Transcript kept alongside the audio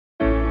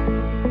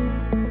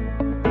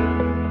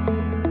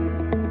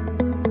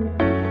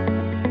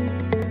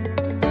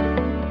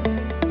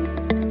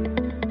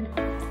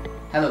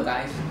Hello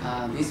guys,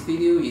 this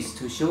video is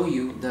to show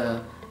you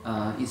the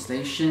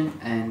installation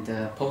and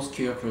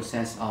post-cure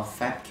process of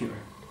Fab Cure.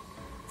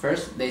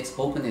 First, let's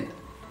open it.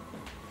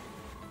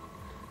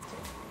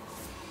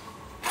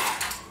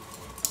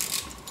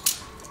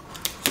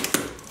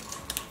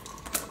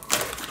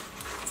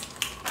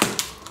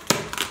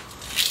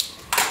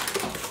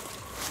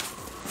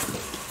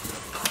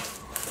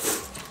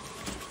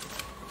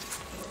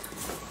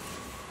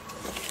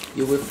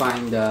 You will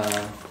find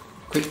a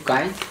quick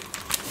guide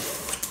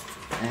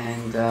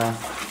and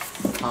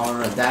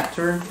power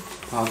adapter,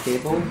 power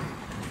cable,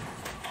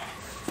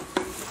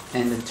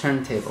 and the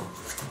turntable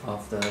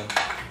of the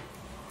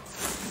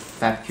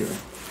Fab Cure.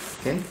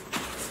 Okay,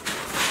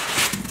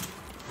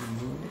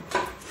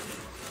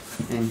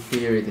 and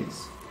here it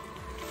is.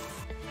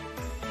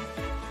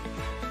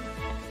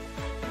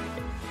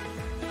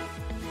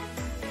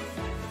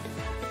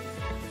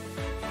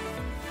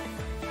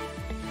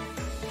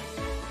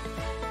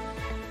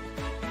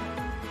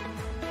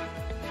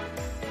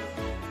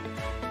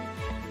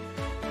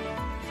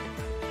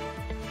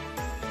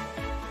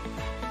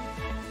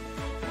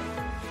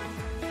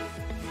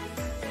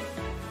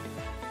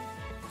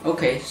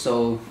 Okay,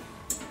 so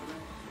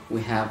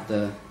we have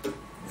the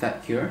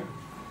Fab Cure,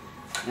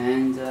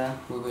 and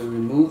we will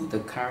remove the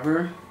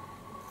cover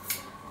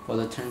for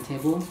the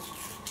turntable.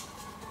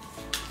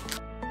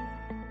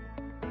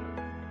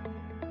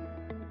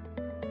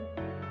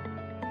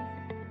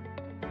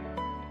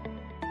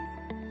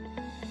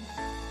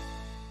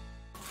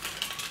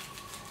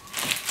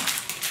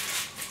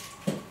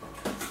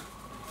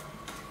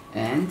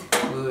 And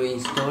we will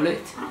install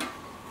it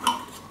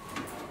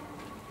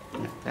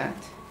like that.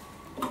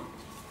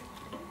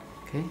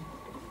 Okay.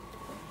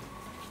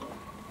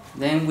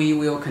 Then we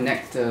will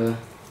connect the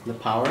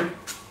power.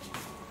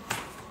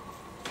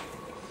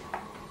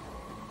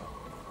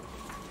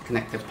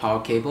 Connect the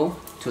power cable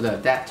to the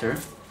adapter.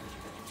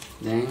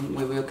 Then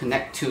we will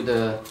connect to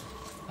the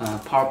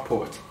power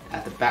port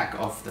at the back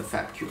of the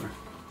Fab Cure.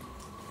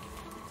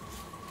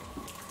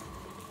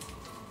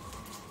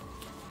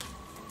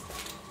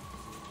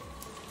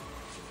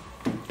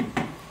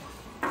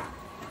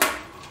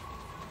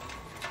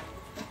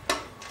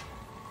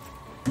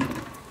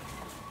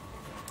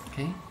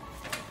 Okay,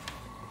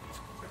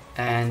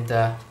 and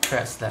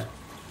press the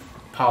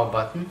power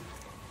button.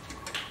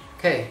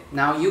 Okay,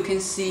 now you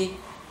can see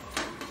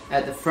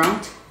at the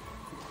front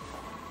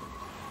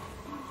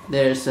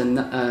there's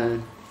a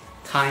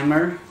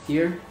timer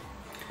here.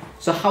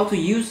 So how to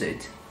use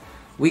it?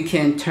 We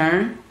can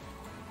turn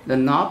the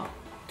knob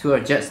to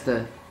adjust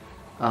the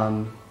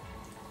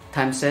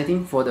time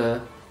setting for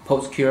the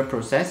post-cure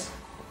process.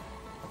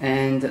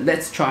 And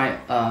let's try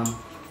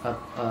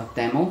a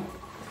demo.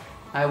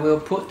 I will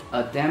put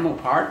a demo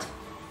part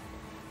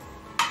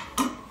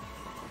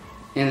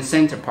in the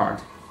center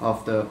part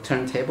of the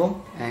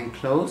turntable and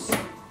close.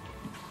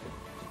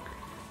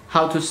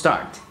 How to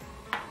start?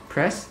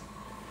 Press.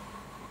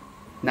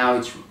 Now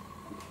it's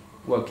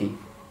working.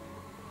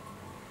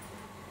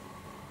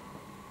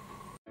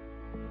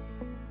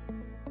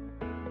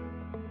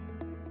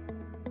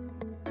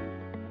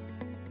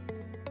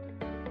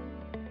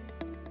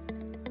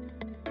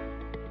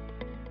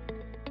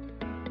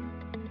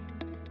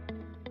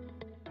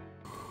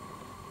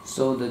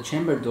 So the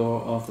chamber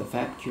door of the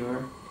Fab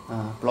Cure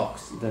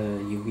blocks the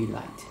UV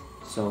light,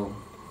 so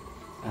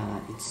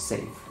it's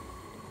safe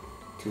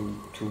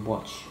to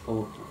watch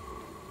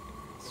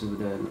through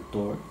the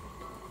door.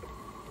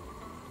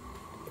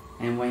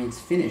 And when it's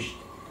finished,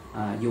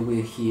 you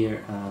will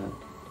hear a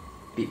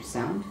beep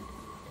sound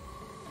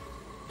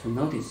to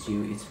notice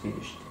it's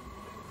finished.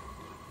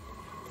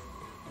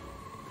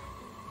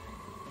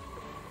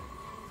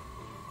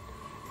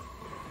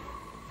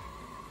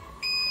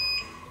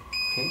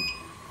 Okay.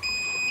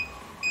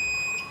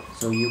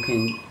 So you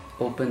can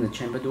open the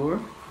chamber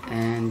door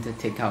and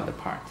take out the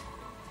part.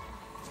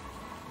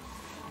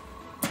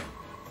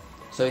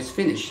 So it's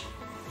finished.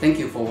 Thank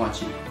you for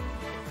watching.